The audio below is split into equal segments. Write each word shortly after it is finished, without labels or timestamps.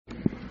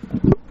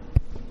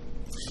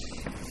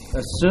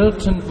A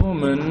certain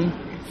woman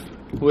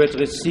who had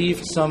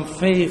received some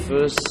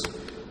favors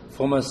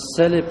from a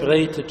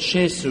celebrated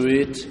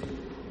Jesuit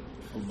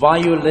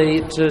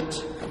violated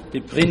the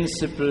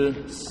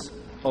principles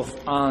of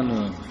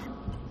honor.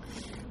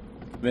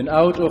 When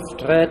out of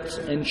dread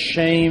and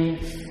shame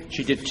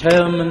she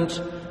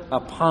determined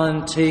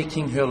upon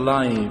taking her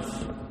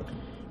life,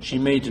 she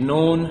made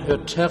known her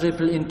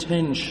terrible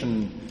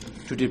intention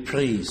to the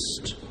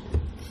priest.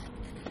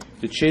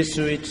 The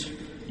Jesuit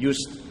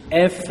used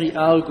every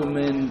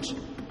argument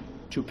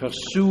to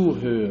pursue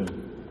her,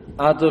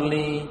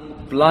 utterly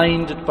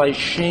blinded by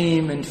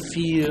shame and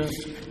fear.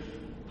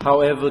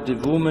 However, the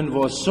woman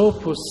was so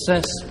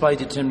possessed by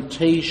the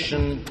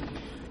temptation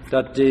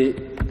that the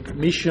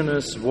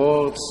missionary's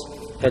words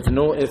had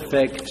no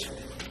effect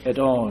at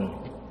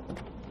all.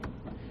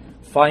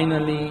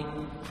 Finally,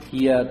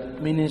 he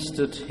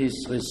administered his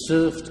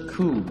reserved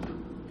coup.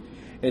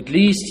 At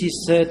least, he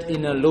said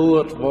in a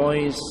lowered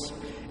voice,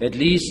 "At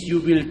least you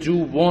will do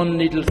one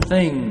little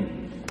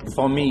thing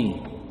for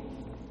me.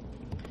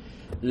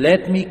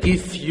 Let me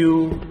give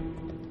you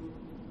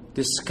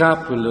the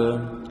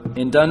scapular,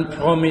 and then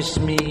promise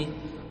me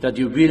that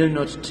you will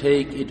not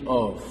take it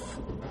off."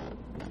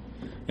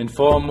 And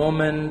for a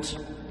moment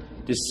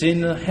the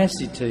sinner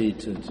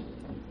hesitated,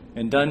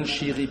 and then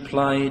she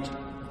replied,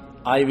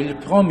 "I will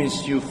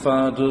promise you,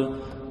 Father,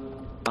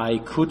 I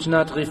could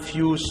not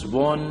refuse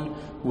one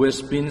who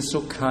has been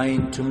so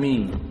kind to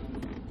me."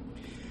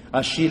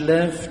 As she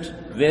left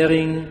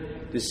wearing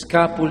the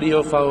scapulae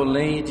of Our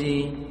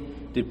Lady,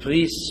 the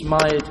priest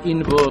smiled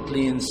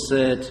inwardly and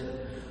said,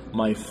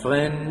 "My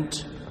friend,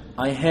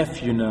 I have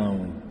you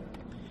now.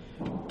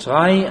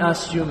 Try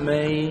as you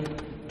may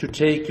to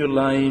take your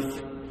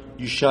life,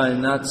 you shall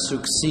not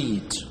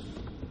succeed."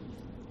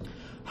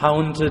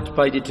 Haunted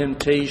by the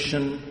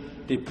temptation,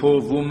 the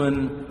poor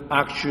woman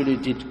actually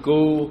did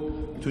go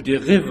to the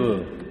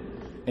river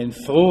and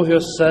throw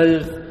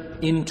herself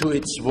into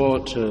its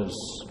waters.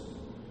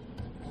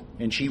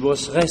 And she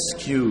was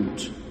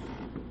rescued.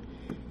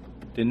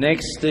 The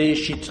next day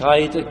she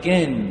tried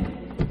again.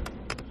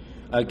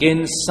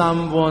 Again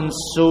someone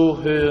saw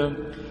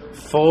her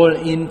fall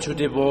into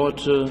the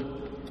water,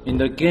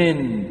 and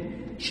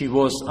again she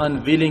was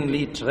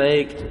unwillingly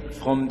dragged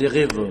from the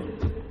river.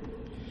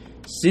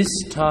 This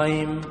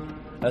time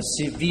a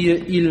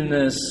severe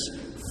illness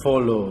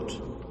followed.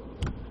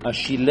 As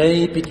she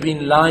lay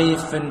between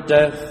life and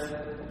death,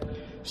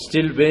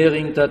 still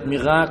wearing that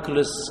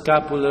miraculous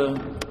scapular,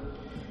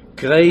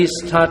 grace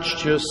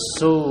touched her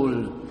soul,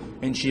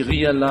 and she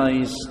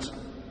realized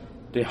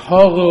the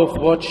horror of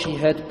what she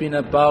had been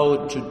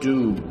about to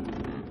do.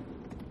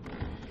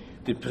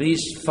 The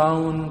priest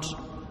found,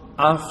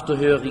 after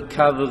her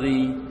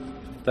recovery,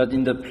 that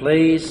in the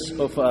place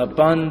of an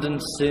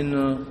abandoned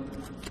sinner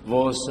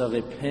was a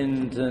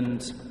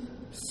repentant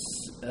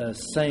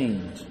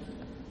saint.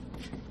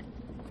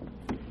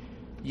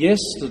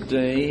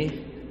 Yesterday,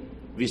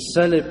 we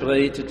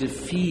celebrated the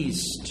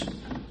feast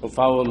of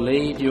Our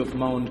Lady of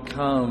Mount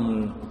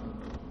Carmel.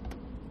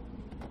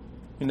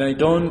 And I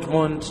don't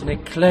want to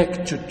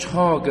neglect to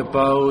talk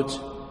about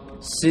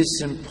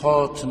this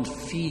important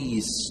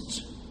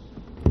feast.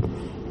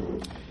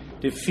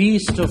 The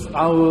feast of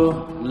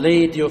Our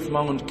Lady of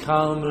Mount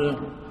Carmel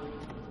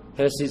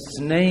has its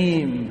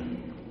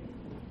name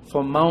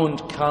from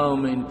Mount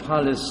Carmel in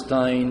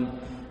Palestine,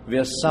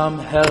 where some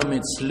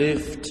hermits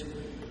lived,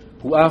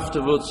 who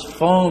afterwards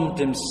formed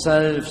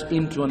themselves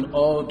into an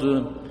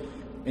order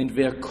and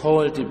were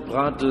called the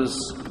Brothers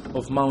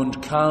of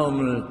Mount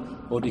Carmel,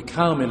 or the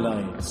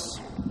Carmelites.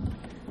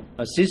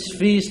 As this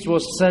feast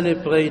was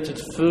celebrated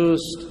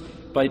first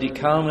by the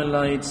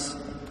Carmelites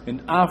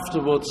and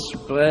afterwards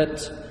spread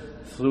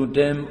through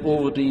them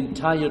over the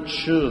entire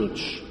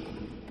church,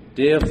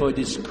 therefore it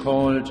is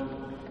called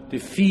the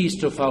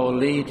Feast of Our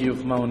Lady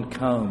of Mount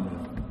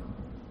Carmel.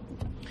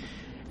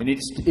 And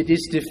it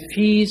is the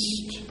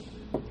feast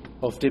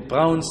of the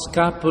brown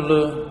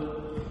scapular,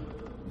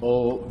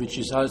 or which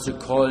is also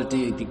called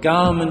the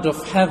garment of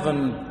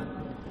heaven,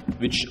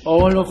 which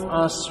all of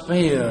us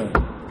wear,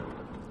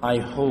 I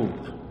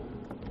hope.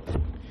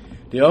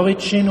 The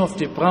origin of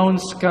the brown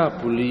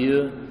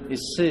scapular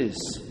is this: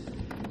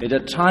 at a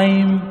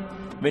time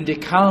when the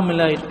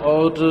Carmelite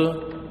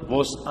order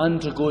was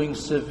undergoing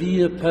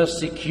severe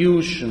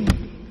persecution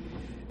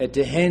at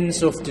the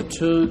hands of the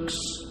Turks,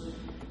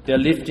 there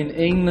lived in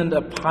England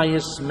a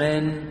pious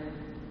man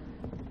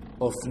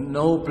of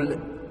noble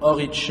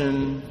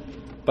origin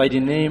by the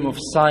name of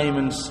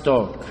Simon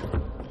Stock.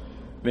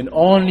 When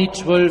only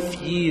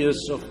 12 years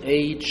of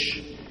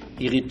age,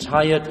 he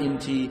retired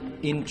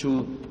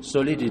into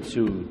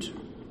solitude,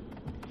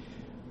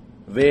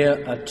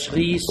 where a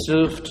tree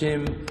served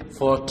him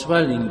for a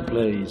dwelling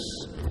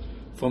place.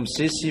 From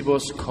this he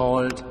was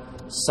called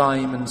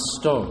Simon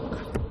Stock.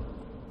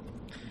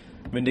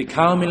 When the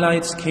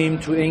Carmelites came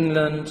to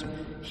England,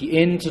 he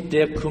entered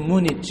their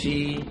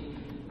community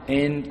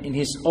and in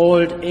his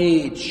old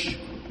age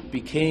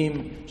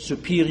became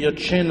superior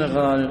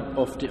general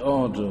of the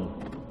order.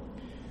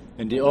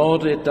 and the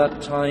order at that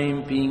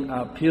time being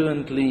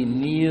apparently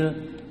near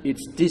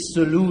its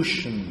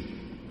dissolution,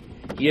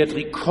 he had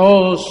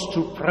recourse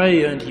to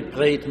prayer, and he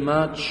prayed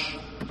much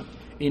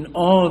in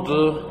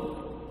order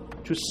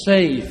to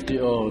save the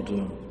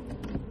order.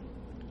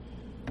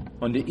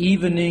 On the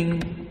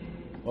evening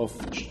of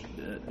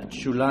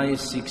July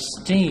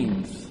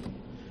 16th,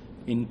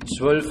 in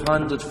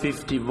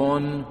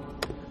 1251,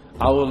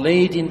 Our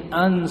Lady, in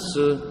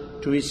answer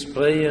to his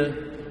prayer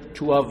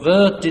to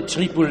avert the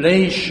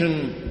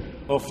tribulation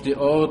of the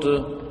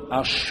order,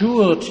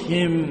 assured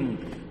him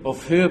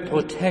of her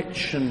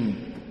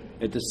protection,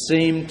 at the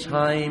same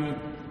time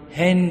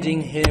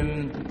handing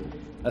him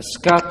a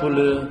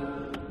scapular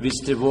with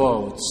the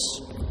words,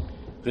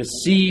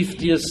 "Receive,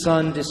 dear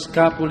son, the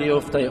scapular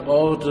of thy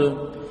order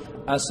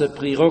as a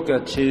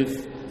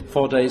prerogative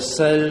for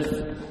thyself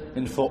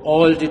and for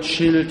all the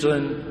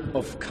children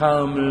of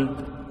Carmel,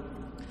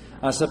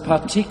 as a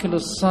particular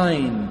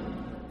sign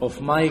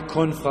of my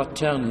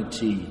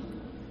confraternity,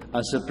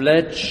 as a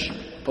pledge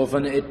of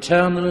an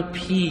eternal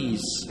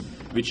peace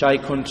which I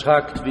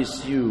contract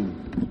with you.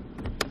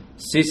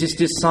 This is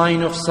the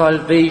sign of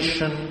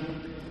salvation,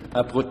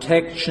 a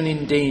protection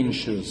in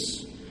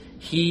dangers.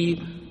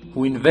 He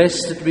who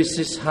invested with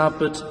this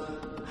habit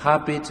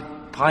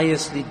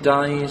piously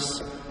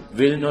dies,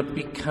 will not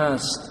be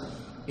cast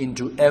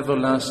into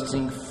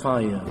everlasting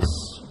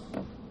fires."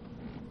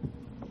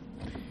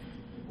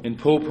 And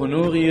Pope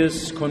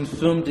Honorius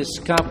confirmed the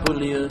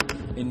scapular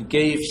and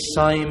gave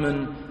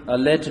Simon a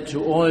letter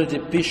to all the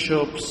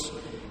bishops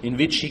in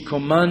which he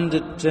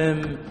commanded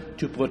them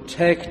to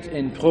protect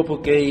and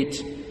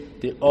propagate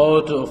the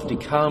order of the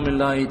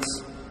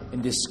Carmelites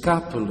and the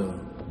scapular.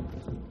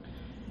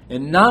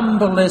 And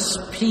numberless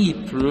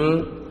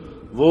people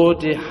wore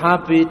the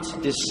habit,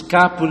 the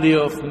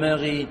scapular of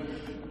Mary,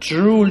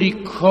 truly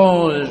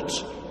called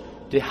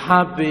the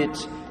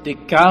habit the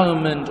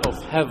garment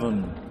of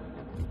heaven.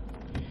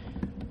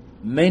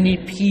 Many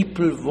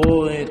people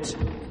wore it.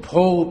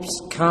 Popes,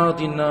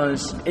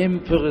 cardinals,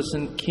 emperors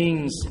and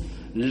kings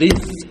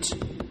lived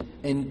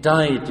and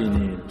died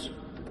in it.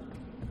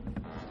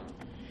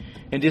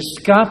 And the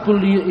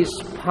scapular is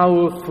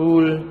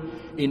powerful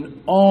in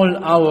all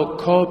our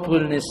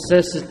corporal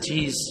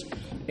necessities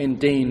and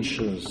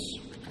dangers.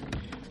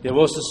 There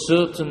was a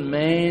certain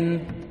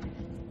man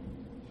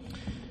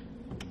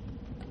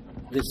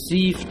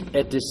received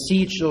at the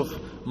siege of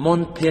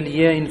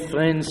Montpellier in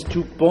France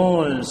 2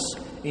 balls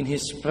in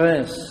his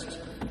breast,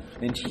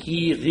 and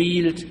he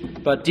reeled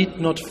but did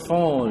not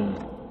fall.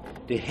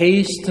 They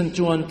hastened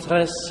to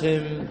undress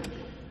him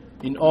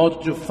in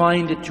order to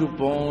find the 2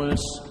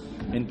 balls,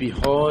 and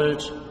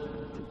behold,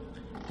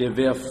 they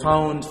were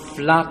found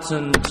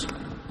flattened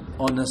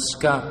on a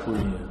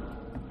scapular.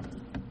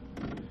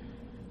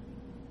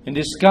 And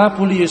the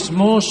scapular is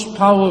most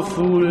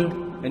powerful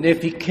and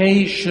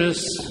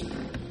efficacious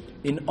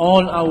in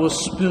all our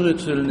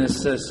spiritual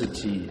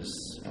necessities.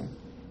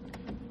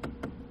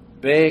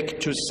 Back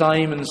to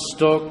Simon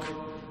Stock,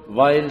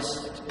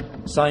 whilst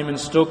Simon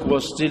Stock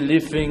was still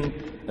living,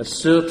 a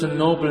certain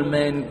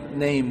nobleman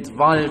named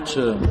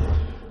Walter,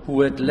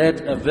 who had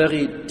led a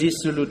very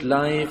dissolute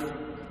life,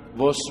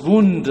 was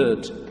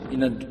wounded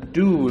in a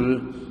duel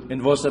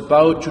and was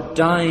about to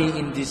die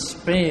in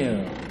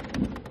despair.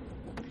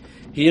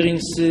 Hearing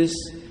this,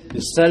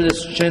 the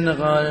zealous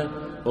general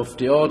of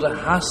the order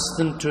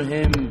hastened to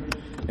him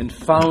and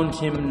found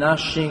him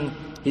gnashing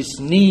his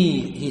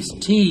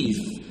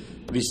teeth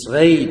with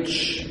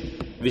rage,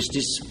 with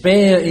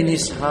despair in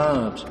his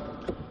heart,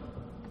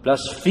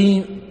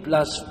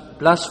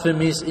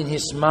 blasphemies in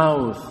his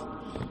mouth,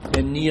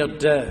 and near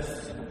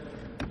death.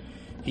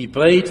 He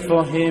prayed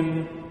for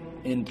him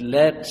and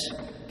laid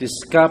the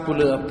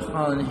scapular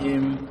upon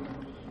him,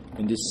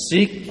 and the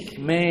sick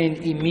man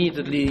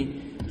immediately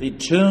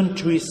returned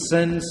to his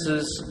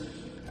senses,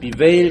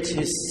 bewailed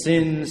his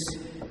sins,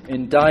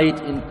 and died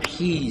in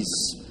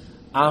peace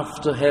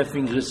after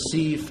having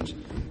received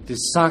the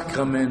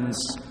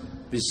sacraments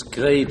with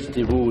great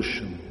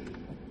devotion.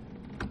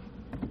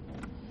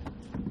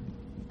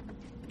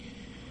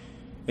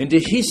 And the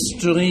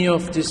history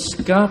of the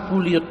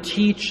scapular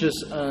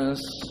teaches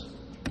us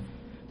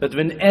that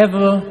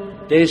whenever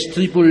there is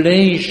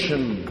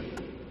tribulation,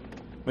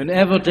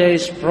 whenever there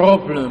is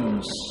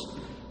problems,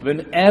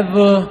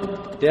 whenever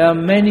there are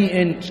many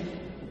and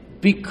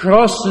big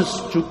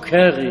crosses to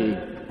carry,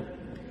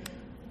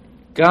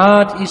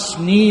 God is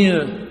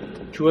near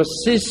to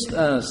assist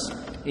us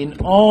in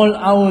all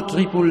our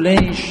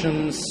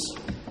tribulations,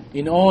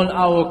 in all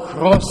our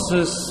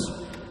crosses,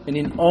 and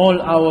in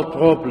all our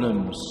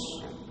problems.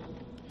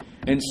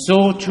 And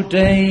so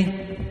today,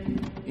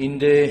 with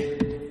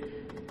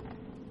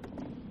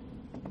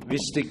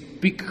the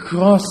big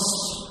cross,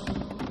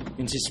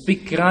 in this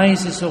big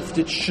crisis of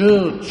the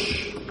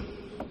Church,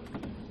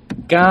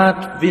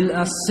 God will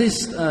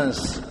assist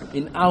us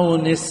in our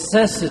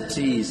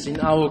necessities, in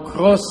our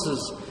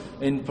crosses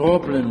and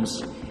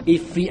problems,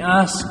 if we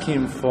ask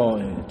Him for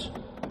it.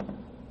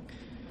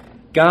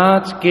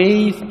 God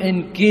gave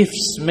and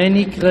gives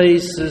many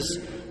graces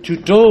to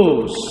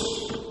those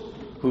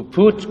who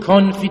put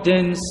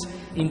confidence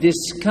in the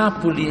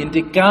scapulae, in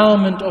the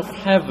garment of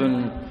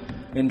heaven,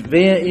 and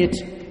wear it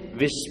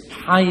with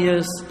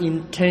pious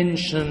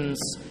intentions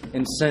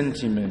and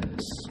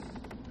sentiments.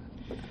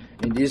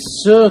 And it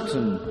is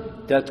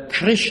certain that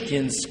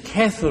Christians,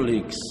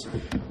 Catholics,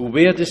 who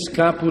wear the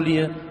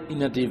scapulae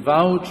in a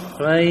devout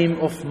frame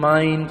of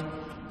mind,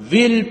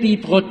 will be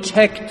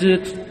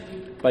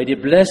protected by the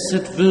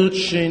Blessed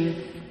Virgin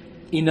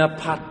in a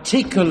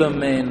particular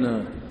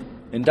manner,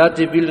 and that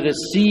they will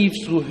receive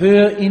through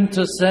her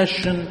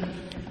intercession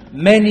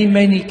many,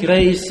 many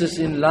graces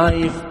in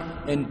life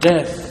and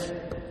death.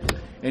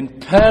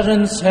 And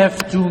parents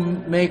have to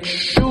make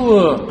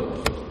sure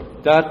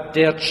that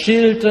their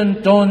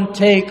children don't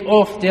take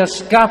off their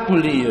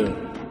scapulae.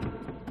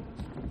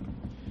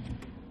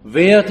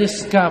 Wear the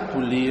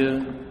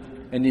scapulae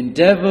and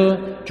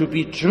endeavor to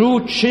be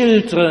true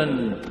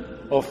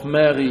children of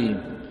Mary,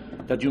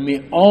 that you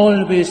may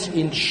always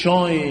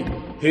enjoy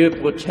her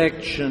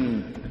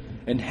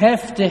protection and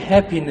have the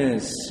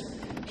happiness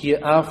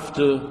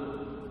hereafter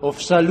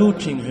of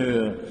saluting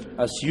her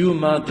as your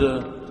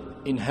mother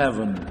in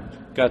heaven.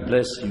 God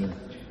bless you.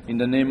 In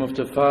the name of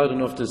the Father,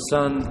 and of the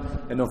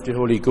Son, and of the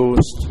Holy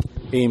Ghost.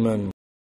 Amen.